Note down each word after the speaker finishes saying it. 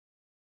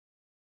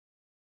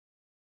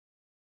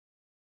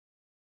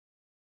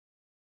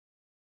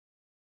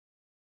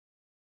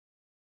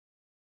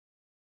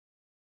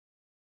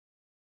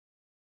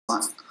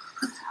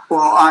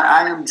Well,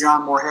 I am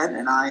John Moorhead,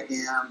 and I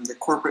am the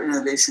Corporate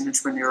Innovation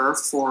Entrepreneur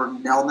for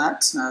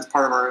Nelnet as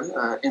part of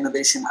our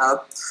Innovation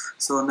Hub.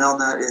 So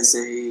Nelnet is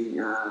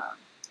a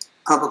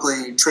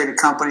publicly traded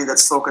company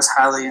that's focused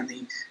highly in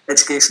the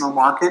educational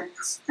market,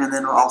 and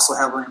then we're also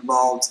heavily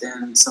involved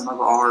in some of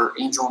our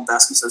angel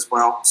investments as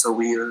well. So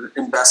we are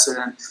invested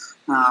in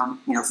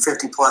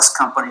 50 plus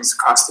companies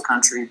across the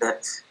country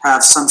that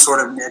have some sort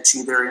of niche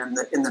either in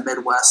the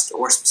Midwest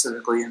or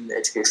specifically in the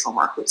educational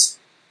markets.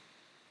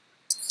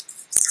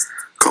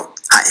 Cool.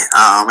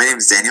 Hi, my name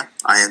is Daniel.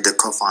 I am the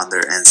co-founder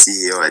and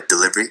CEO at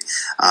Deliveree.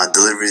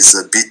 Deliveree is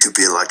a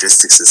B2B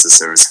logistics as a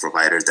service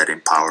provider that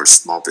empowers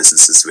small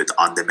businesses with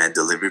on-demand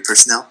delivery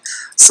personnel.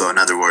 So in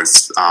other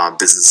words,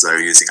 businesses are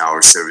using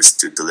our service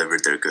to deliver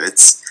their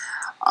goods.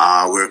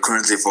 We're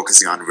currently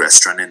focusing on the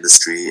restaurant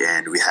industry,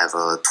 and we have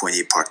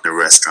 20 partner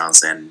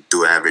restaurants and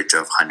do an average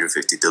of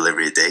 150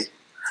 delivery a day.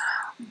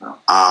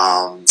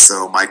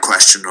 So my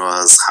question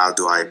was, how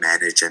do I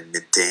manage and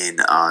maintain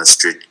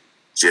strategic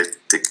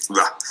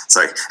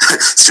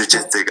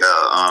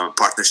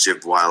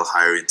partnership while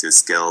hiring to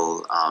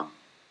scale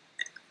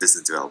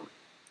business development?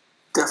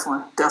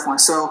 Definitely.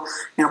 So,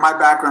 my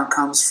background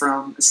comes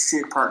from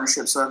strategic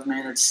partnerships. So I've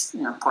managed,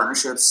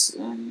 partnerships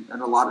in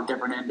a lot of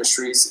different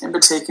industries. In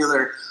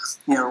particular,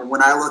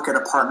 when I look at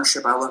a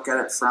partnership, I look at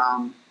it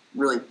from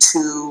really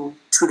two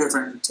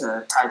different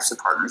types of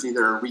partners,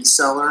 either a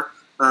reseller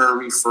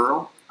or a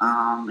referral.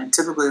 And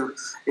typically,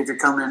 if you're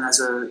coming in as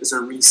a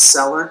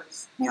reseller,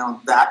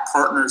 that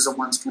partner is the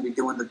one who's going to be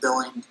doing the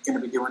billing, going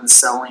to be doing the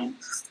selling,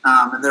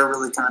 and they're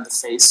really kind of the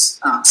face.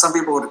 Some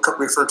people would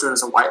refer to it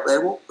as a white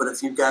label, but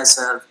if you guys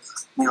have,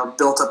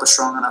 built up a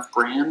strong enough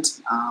brand,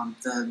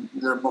 then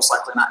they're most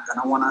likely not going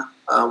to want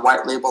to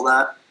white label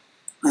that.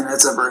 And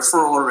it's a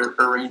referral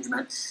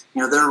arrangement.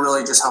 They're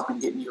really just helping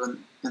get you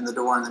in the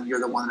door, and then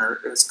you're the one that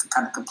is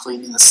kind of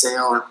completing the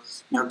sale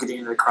or, getting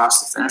it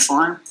across the finish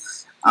line.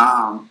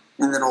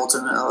 And then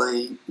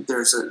ultimately,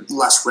 there's a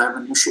less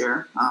revenue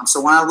share.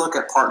 So when I look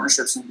at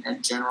partnerships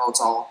in general,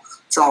 it's all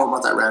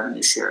about that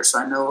revenue share. So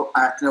I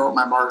have to know what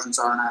my margins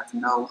are, and I have to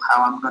know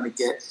how I'm going to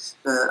get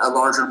a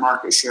larger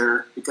market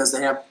share because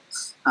they're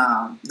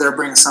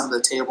bringing something to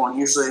the table. And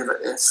usually,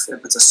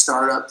 if it's a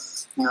startup,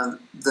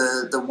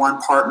 the one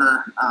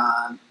partner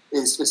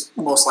is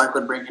most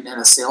likely bringing in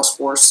a sales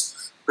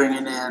force,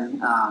 bringing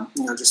in,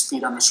 just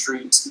feet on the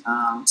street,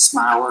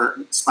 smiler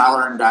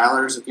and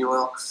dialers, if you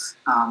will,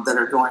 that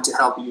are going to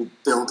help you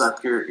build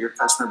up your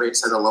customer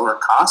base at a lower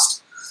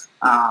cost.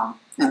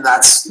 And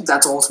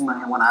that's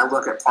ultimately, when I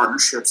look at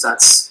partnerships,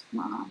 that's,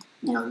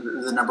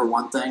 the number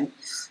one thing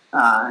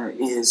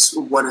is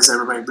what is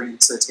everybody bringing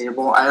to the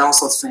table. I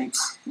also think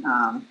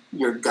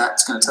your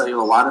gut's going to tell you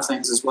a lot of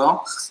things as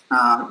well.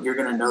 You're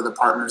going to know the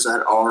partners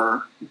that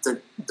are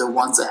the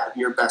ones that have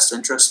your best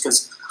interest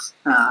because,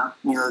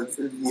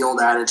 the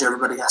old adage,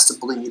 everybody has to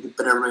bleed,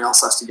 but everybody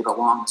else has to get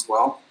along as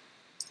well.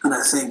 And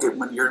I think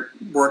when you're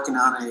working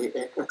on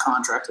a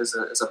contract as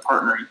a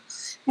partner,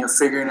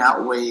 figuring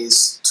out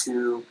ways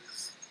to,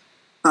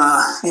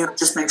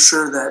 just make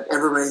sure that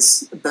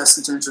everybody's best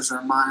intentions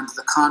are in mind.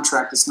 The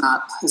contract is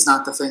not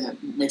the thing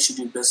that makes you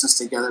do business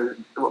together.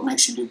 What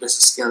makes you do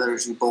business together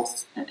is you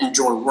both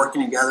enjoy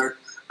working together.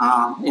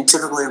 And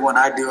typically, when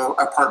I do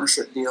a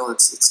partnership deal,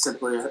 it's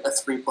typically a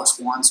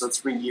 3+1, so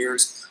 3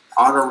 years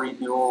auto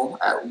renewal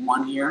at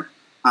 1 year,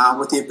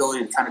 with the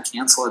ability to kind of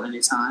cancel at any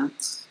time.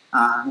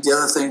 The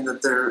other thing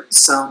that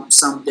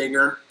some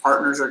bigger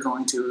partners are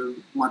going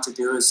to want to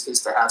do is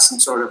to have some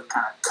sort of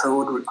kind of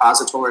code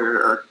repository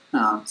or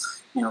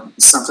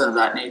something of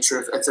that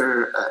nature if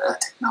they're a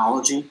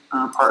technology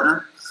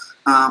partner.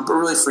 But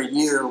really for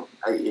you,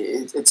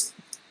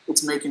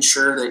 it's making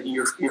sure that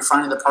you're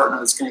finding the partner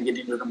that's going to get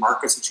into the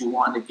markets that you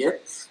want to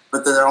get,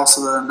 but they're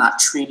also not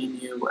treating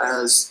you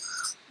as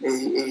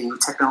a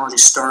technology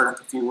startup,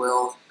 if you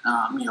will.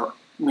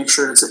 Make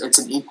sure it's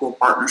an equal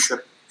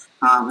partnership.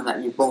 And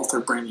that you both are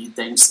bringing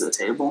things to the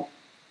table.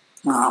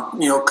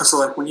 Because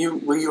when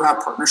you have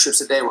partnerships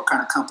today, what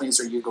kind of companies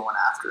are you going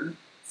after?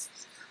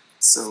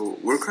 So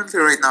we're currently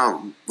right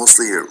now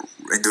mostly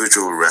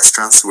individual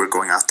restaurants we're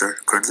going after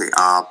currently,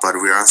 but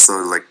we're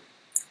also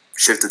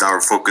shifted our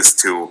focus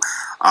to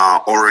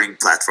ordering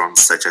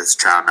platforms such as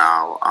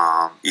ChowNow,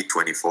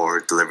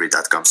 Eat24,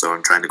 Deliveree.com. So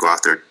I'm trying to go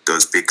after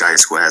those big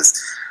guys who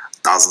has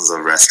thousands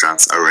of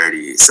restaurants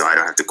already, so I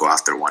don't have to go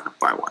after one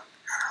by one.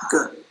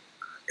 Good.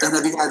 And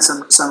have you had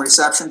some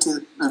reception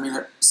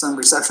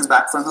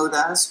back from those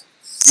guys?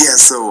 Yeah,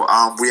 so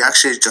we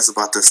actually just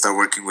about to start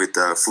working with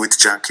Food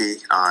Junkie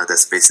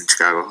that's based in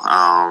Chicago.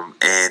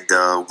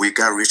 And we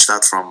got reached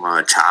out from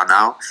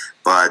ChowNow,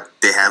 but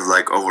they have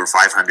over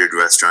 500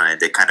 restaurants, and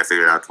they kind of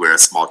figured out we're a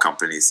small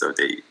company, so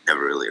they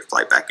never really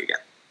replied back again.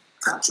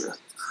 Gotcha.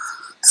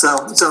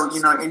 So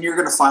and you're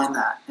going to find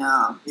that.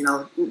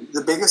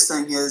 The biggest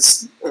thing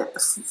is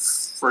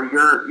for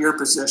your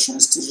position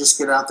is to just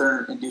get out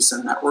there and do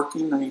some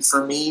networking. I mean,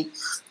 for me,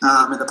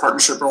 in the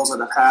partnership roles that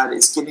I've had,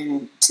 is getting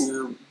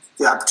into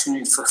the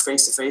opportunity for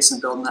face-to-face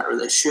and building that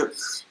relationship.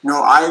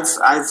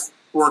 I've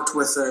worked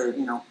with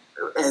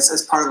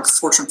as part of a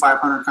Fortune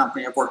 500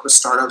 company, I've worked with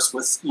startups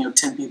with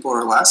 10 people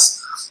or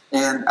less,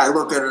 and I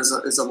look at it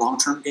as a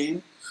long-term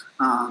game,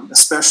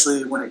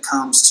 especially when it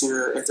comes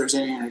to if there's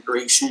any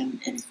integration,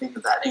 anything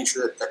of that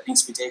nature that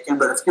needs to be taken.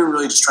 But if you're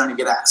really just trying to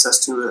get access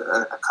to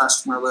a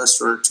customer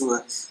list or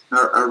to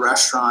a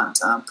restaurant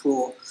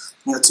pool,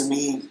 to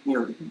me,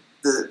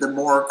 the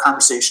more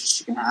conversations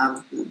you can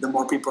have, the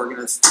more people are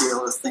going to be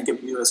able to think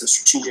of you as a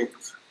strategic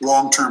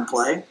long-term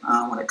play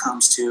when it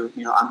comes to,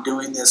 I'm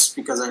doing this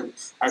because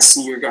I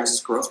see your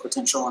guys' growth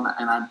potential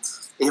and I'm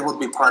able to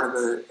be part of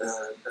a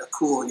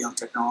cool young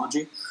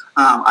technology.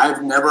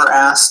 I've never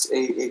asked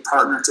a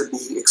partner to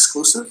be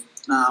exclusive.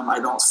 I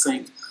don't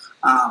think,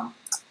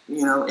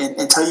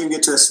 until you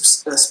get to a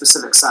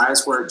specific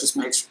size where it just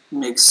makes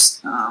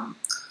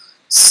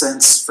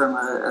sense from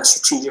a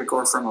strategic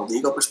or from a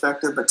legal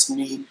perspective. But to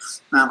me,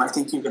 I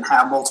think you can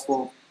have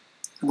multiple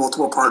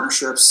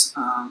partnerships.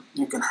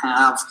 You can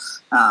have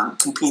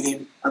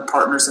competing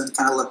partners and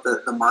kind of let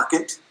the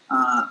market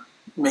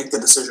make the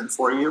decision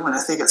for you. And I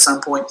think at some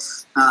point,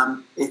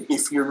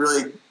 if you're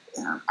really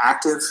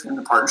active in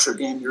the partnership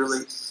game,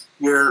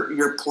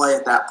 your play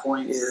at that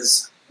point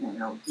is,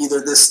 either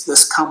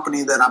this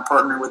company that I'm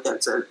partnering with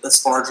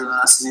that's larger than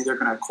us is either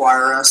going to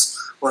acquire us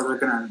or they're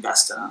going to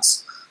invest in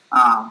us.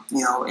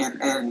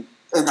 And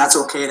that's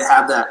okay to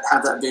have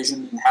that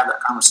vision and have that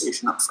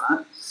conversation up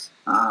front.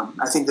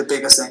 I think the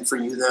biggest thing for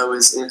you though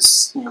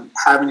is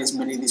having as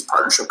many of these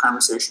partnership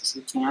conversations as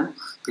you can,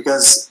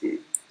 because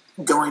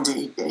going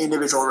to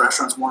individual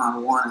restaurants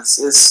one-on-one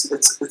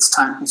it's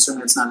time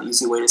consuming. It's not an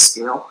easy way to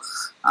scale.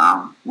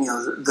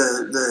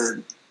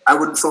 I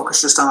wouldn't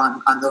focus just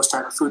on those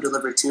type of food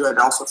delivery too. I'd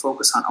also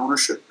focus on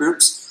ownership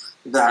groups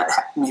that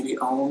maybe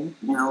own,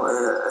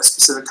 a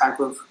specific type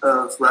of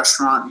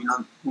restaurant,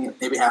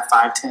 maybe have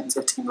 5, 10,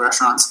 15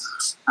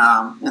 restaurants.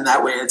 And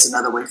that way it's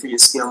another way for you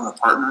to scale in a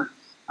partner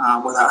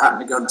without having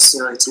to go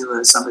necessarily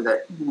to somebody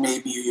that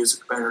maybe you use a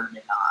competitor and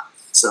may not.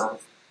 So,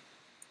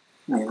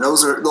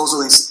 those are at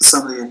least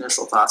some of the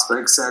initial thoughts. But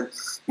like I said,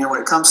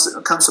 when it comes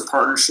to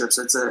partnerships,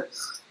 it's a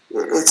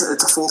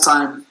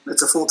full-time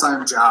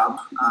job.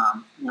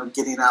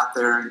 Getting out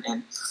there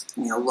and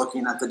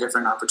looking at the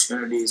different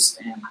opportunities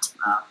and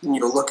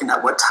looking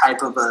at what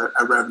type of a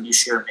revenue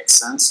share makes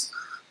sense.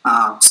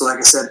 So like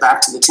I said,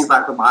 back to the two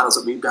type of models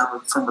that we've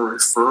done from a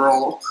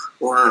referral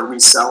or a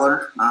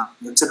reseller.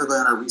 Typically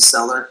on a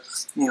reseller,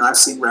 I've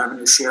seen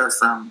revenue share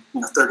from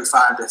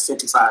 35 to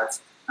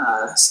 55%,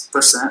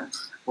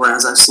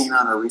 whereas I've seen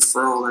on a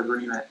referral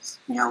agreement,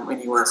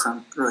 anywhere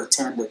from really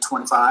 10 to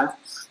 25.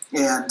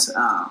 And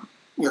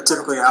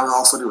typically I would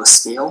also do a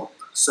scale.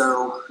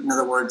 So in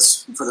other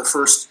words, for the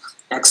first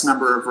X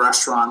number of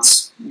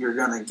restaurants, you're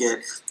going to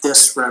get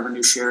this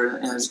revenue share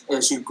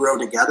as you grow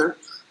together.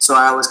 So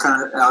I always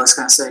kind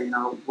of say,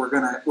 we're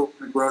going to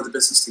grow the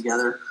business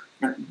together.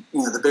 And,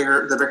 the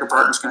bigger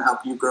partner's going to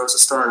help you grow as a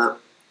startup.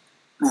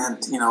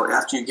 And,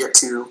 after you get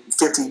to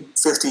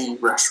 50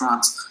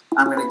 restaurants,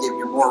 I'm going to give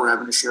you more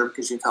revenue share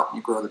because you've helped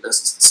me grow the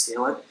business and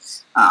scale it.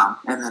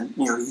 And then,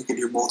 you can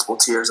do multiple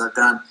tiers. I've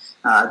done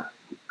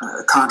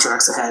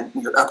contracts that had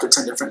up to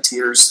 10 different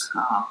tiers,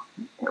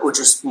 which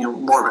is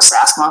more of a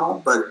SaaS model,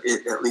 but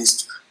it at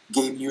least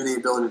gave you the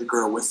ability to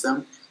grow with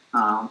them.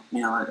 And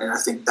I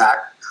think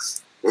that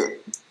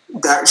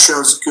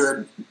shows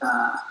good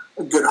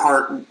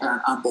heart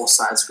on both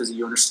sides, because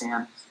you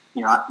understand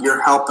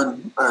you're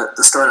helping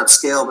the startup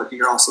scale, but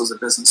you're also as a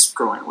business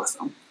growing with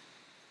them.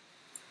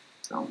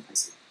 So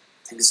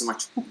thank you so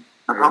much. No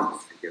problem.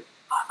 Thank you.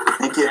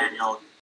 Thank you. Daniel.